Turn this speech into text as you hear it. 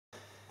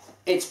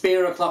It's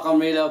beer o'clock on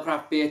Real Ale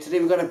Craft Beer. Today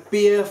we've got a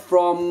beer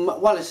from,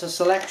 well, it's a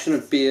selection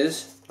of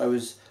beers I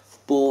was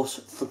bought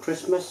for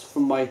Christmas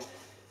from my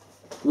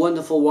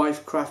wonderful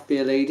wife, Craft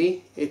Beer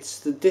Lady.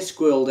 It's the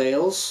Discworld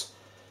Ales.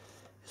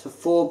 It's a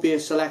 4 beer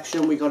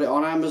selection. We got it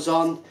on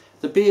Amazon.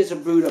 The beers are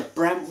brewed at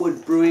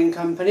Brentwood Brewing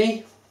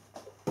Company,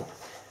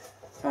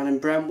 down in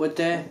Brentwood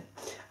there.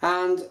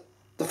 And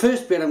the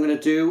first beer I'm going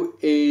to do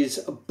is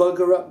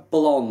Bugarup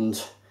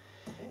Blonde.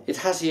 It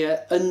has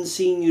here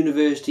Unseen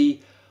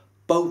University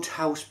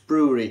Boathouse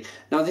Brewery.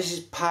 Now this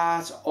is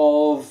part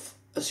of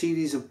a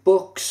series of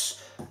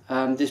books.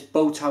 This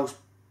Boathouse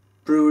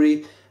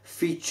Brewery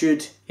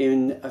featured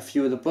in a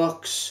few of the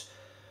books.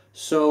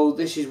 So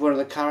this is one of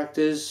the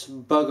characters,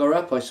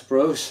 Bugarup I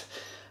suppose.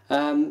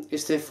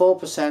 It's their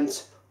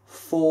 4%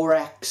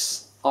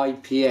 Fourecks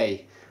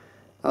IPA.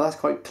 Now that's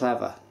quite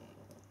clever.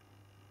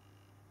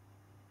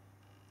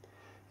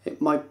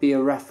 It might be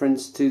a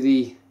reference to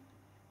the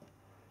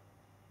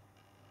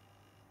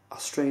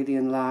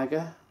Australian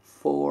lager,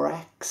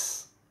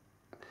 Fourecks.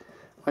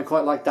 I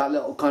quite like that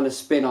little kind of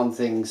spin on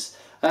things.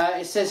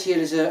 It says here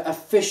there's an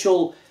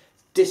official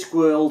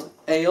Discworld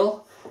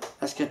ale.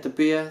 Let's get the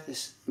beer,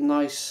 this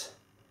nice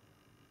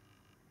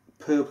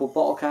purple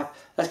bottle cap.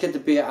 Let's get the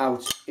beer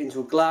out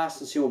into a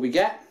glass and see what we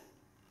get.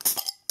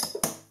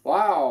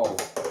 Wow!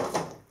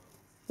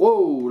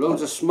 Whoa,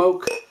 loads of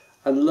smoke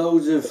and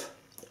loads of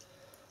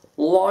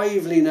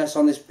liveliness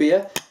on this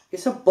beer.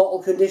 It's a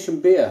bottle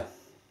conditioned beer.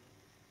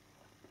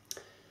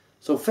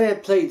 So fair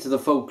play to the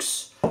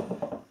folks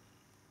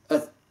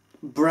at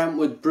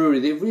Brentwood Brewery.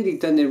 They've really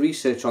done their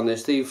research on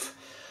this.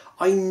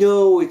 I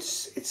know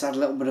it's had a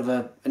little bit of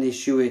an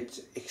issue.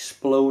 It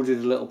exploded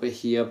a little bit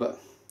here, but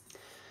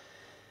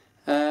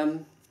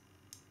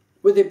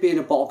with it being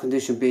a bottle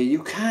conditioned beer,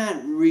 you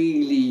can't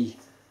really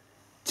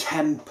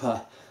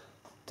temper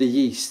the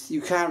yeast.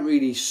 You can't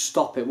really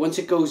stop it. Once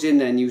it goes in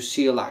there and you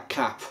seal that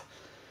cap,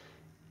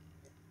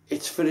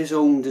 it's for its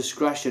own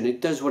discretion.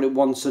 It does what it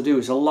wants to do.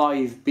 It's a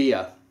live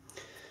beer.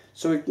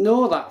 So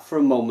ignore that for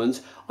a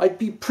moment. I'd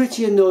be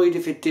pretty annoyed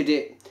if it did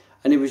it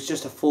and it was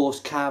just a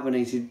forced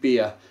carbonated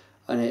beer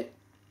and it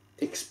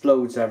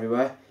explodes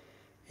everywhere.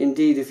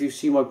 Indeed, if you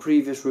see my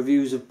previous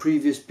reviews of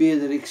previous beer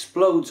that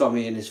explodes on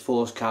me and is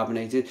forced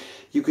carbonated,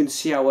 you can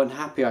see how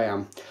unhappy I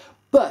am.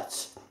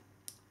 But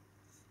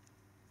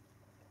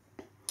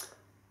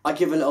I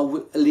give a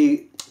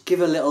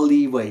little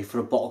leeway for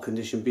a bottle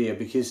conditioned beer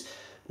because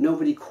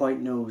nobody quite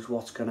knows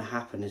what's going to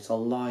happen. It's a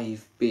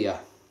live beer.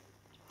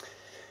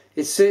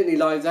 It's certainly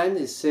live then,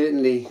 there's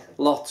certainly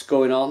lots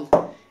going on.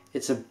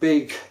 It's a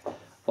big,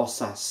 what's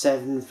that,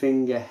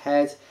 7-finger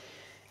head.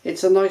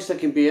 It's a nice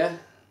looking beer,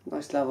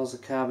 nice levels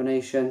of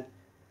carbonation,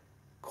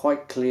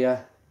 quite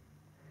clear.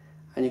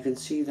 And you can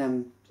see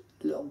them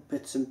little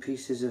bits and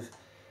pieces of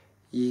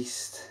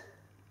yeast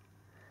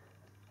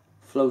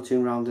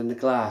floating around in the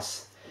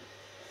glass.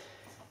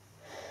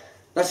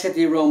 Let's get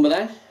the aroma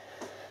then.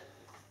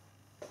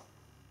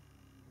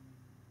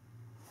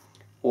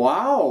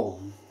 Wow!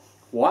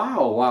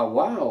 Wow, wow,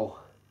 wow.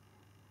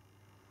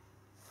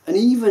 And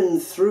even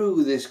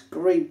through this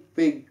great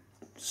big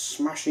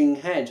smashing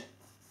head,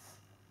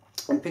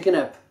 I'm picking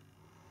up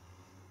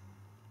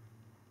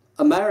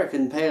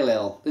American Pale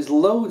Ale. There's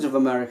loads of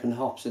American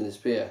hops in this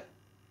beer.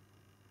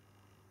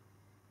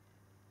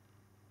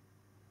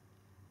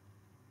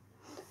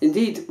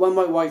 Indeed, when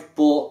my wife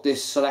bought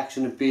this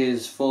selection of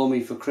beers for me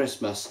for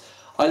Christmas,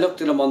 I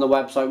looked at them on the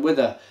website with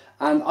her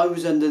and I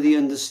was under the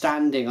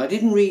understanding, I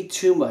didn't read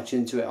too much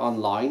into it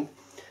online,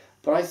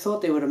 but I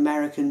thought they were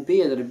American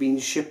beer that had been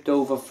shipped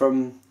over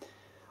from,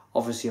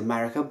 obviously,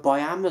 America by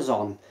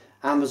Amazon.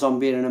 Amazon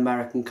being an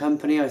American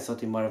company, I thought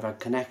they might have had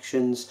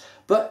connections.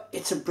 But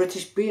it's a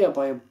British beer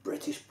by a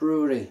British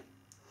brewery.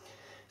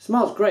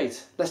 Smells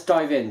great. Let's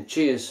dive in.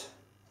 Cheers.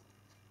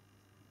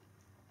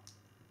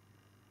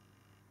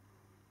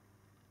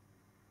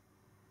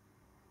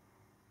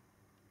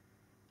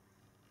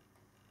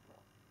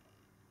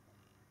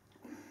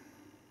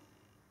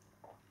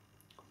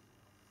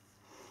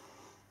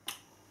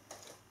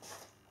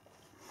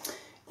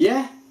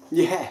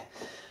 Yeah,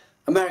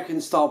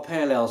 American style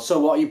pale ale. So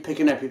what are you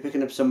picking up? You're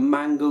picking up some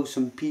mango,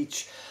 some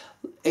peach,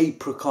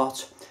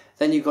 apricot.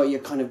 Then you've got your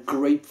kind of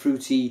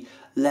grapefruity,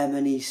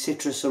 lemony,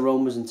 citrus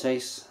aromas and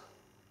tastes.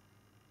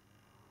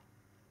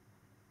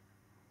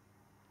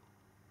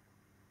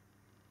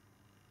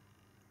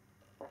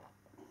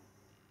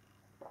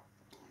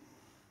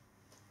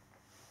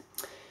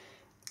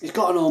 It's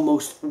got an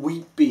almost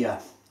wheat beer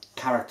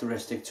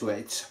characteristic to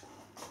it.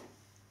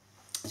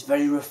 It's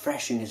very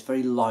refreshing, it's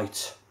very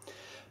light.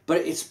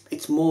 But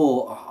it's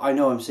more, I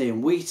know I'm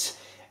saying wheat,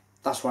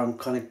 that's what I'm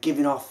kind of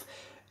giving off,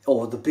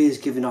 or the beer's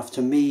giving off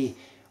to me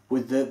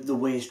with the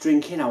way it's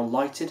drinking, how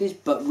light it is.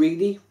 But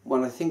really,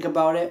 when I think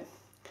about it,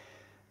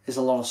 there's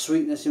a lot of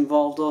sweetness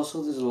involved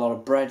also, there's a lot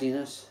of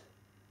breadiness.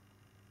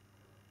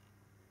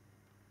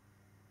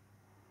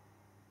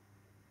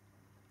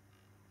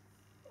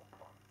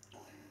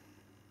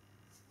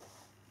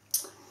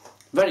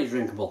 Very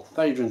drinkable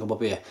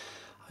beer.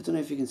 I don't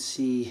know if you can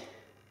see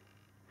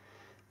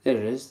There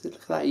it is. Look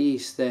at that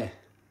yeast there.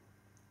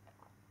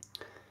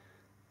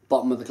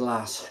 Bottom of the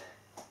glass.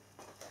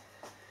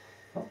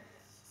 It'd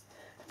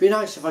be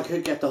nice if I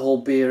could get the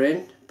whole beer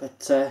in,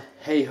 but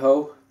hey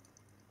ho.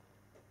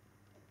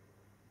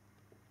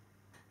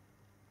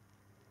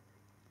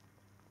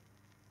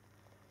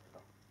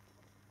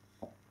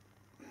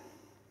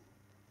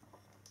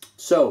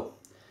 So,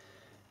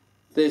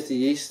 there's the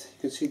yeast.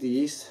 You can see the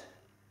yeast.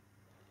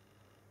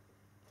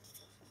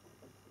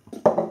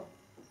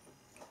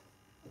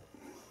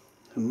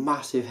 A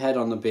massive head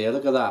on the beer,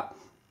 look at that.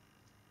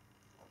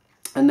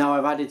 And now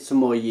I've added some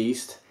more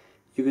yeast.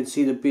 You can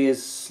see the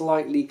beer's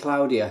slightly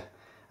cloudier.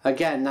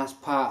 Again, that's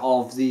part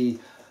of the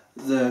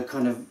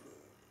kind of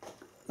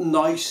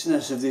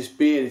niceness of this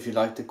beer, if you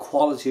like, the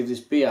quality of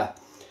this beer.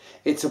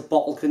 It's a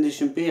bottle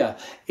conditioned beer.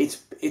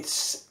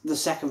 It's the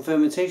second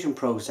fermentation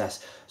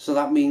process, so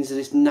that means that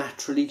it's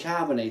naturally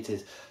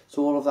carbonated.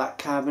 So all of that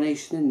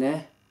carbonation in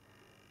there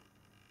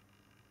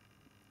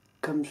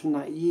comes from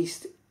that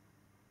yeast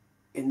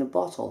in the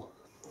bottle.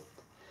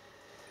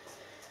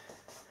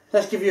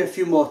 Let's give you a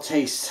few more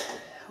tastes,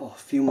 or a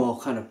few more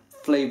kind of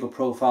flavour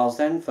profiles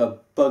then for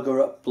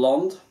Bugarup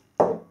Blonde.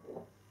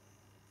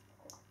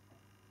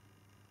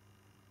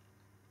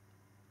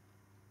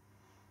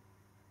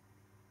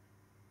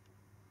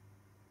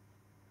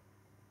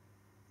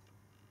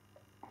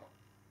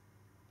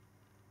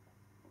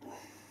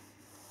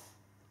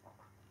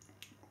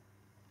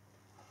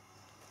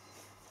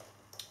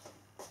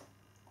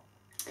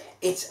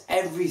 It's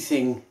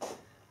everything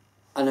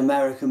an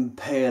American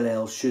Pale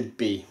Ale should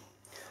be.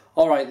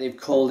 Alright, they've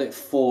called it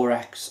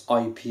Fourecks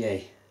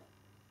IPA.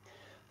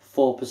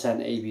 4%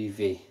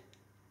 ABV.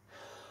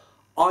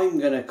 I'm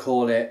going to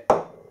call it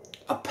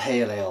a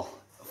Pale Ale.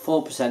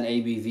 4%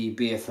 ABV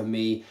beer for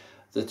me.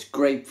 That's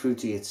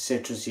grapefruity, it's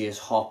citrusy, it's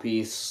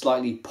hoppy, it's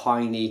slightly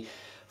piney.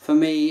 For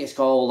me, it's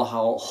got all the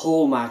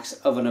hallmarks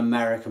of an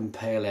American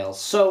Pale Ale.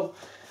 So,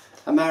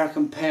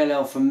 American Pale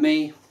Ale for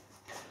me.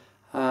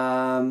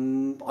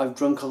 I've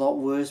drunk a lot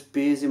worse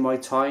beers in my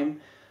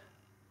time.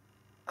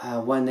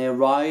 When they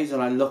arrived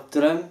and I looked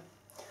at them,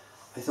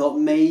 I thought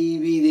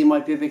maybe they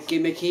might be a bit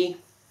gimmicky.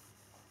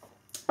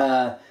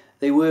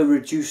 They were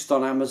reduced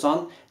on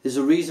Amazon. There's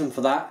a reason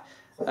for that.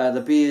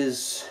 The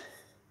beers,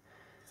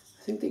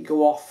 I think they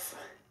go off,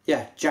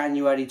 yeah,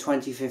 January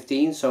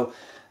 2015, so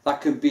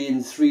that could be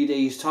in 3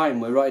 days' time.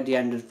 We're right at the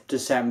end of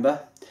December,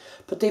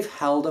 but they've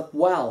held up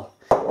well.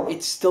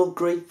 It's still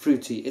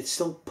grapefruity, it's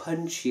still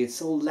punchy, it's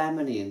still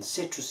lemony and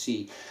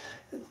citrusy,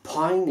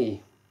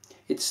 piney.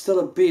 It's still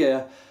a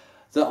beer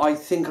that I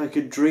think I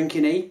could drink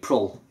in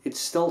April. It's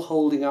still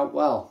holding out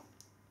well.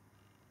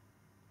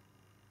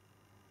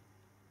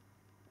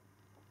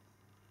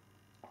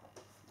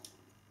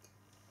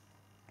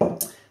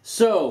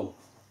 So,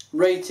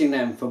 rating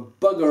them for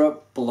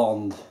Bugarup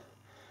Blonde,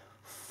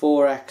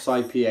 Fourecks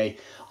IPA.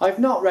 I've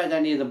not read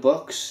any of the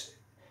books.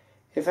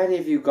 If any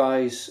of you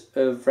guys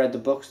have read the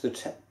books,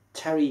 the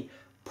Terry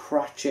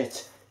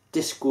Pratchett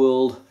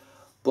Discworld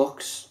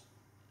books,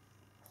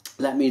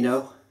 let me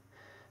know.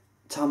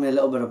 Tell me a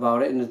little bit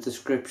about it in the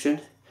description.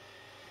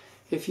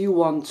 If you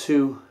want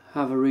to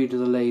have a read of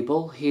the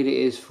label, here it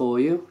is for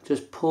you.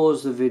 Just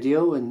pause the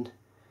video and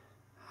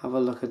have a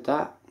look at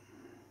that.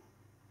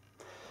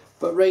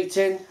 But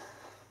rating,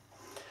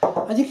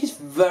 I think it's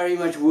very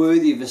much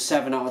worthy of a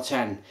 7 out of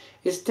 10.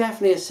 It's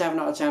definitely a 7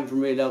 out of 10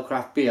 from Real Ale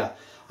Craft Beer.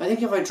 I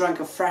think if I drank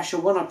a fresher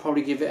one, I'd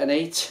probably give it an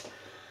 8.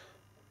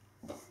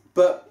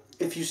 But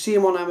if you see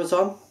them on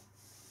Amazon,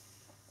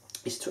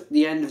 it's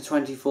the end of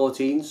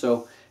 2014,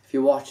 so if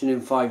you're watching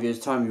in 5 years'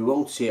 time, you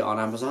won't see it on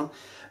Amazon.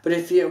 But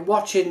if you're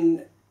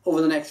watching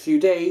over the next few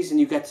days and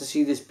you get to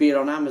see this beer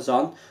on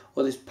Amazon,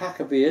 or this pack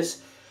of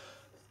beers,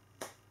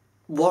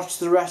 watch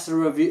the rest of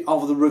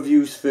the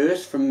reviews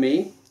first from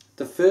me.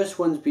 The first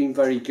one's been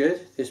very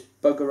good, this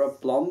Bugarup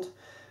Blonde,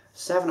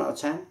 7 out of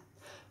 10.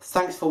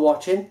 Thanks for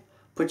watching.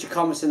 Put your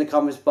comments in the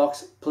comments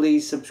box.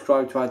 Please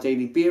subscribe to our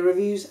daily beer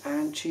reviews,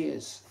 and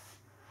cheers.